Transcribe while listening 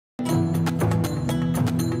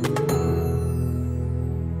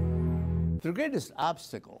The greatest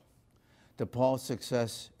obstacle to Paul's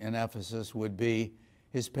success in Ephesus would be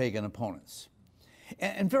his pagan opponents.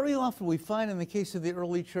 And very often we find in the case of the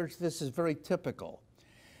early church, this is very typical,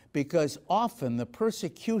 because often the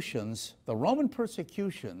persecutions, the Roman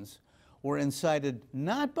persecutions, were incited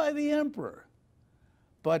not by the emperor,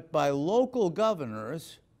 but by local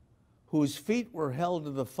governors whose feet were held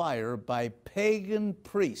to the fire by pagan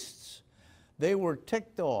priests. They were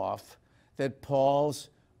ticked off that Paul's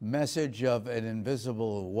message of an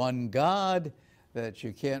invisible one God that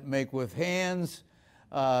you can't make with hands,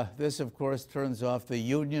 this of course turns off the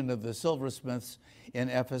union of the silversmiths in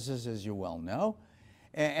Ephesus, as you well know,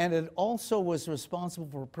 and it also was responsible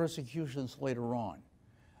for persecutions later on,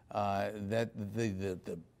 that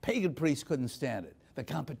the pagan priests couldn't stand it, the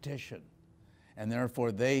competition, and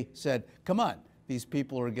therefore they said, come on, these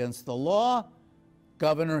people are against the law,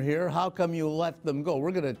 governor here, how come you let them go?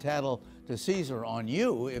 We're going to tattle to Caesar on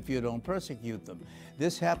you if you don't persecute them.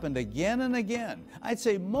 This happened again and again. I'd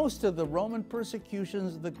say most of the Roman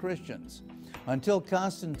persecutions of the Christians, until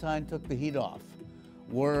Constantine took the heat off,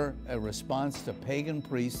 were a response to pagan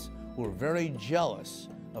priests who were very jealous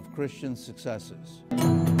of Christian successes.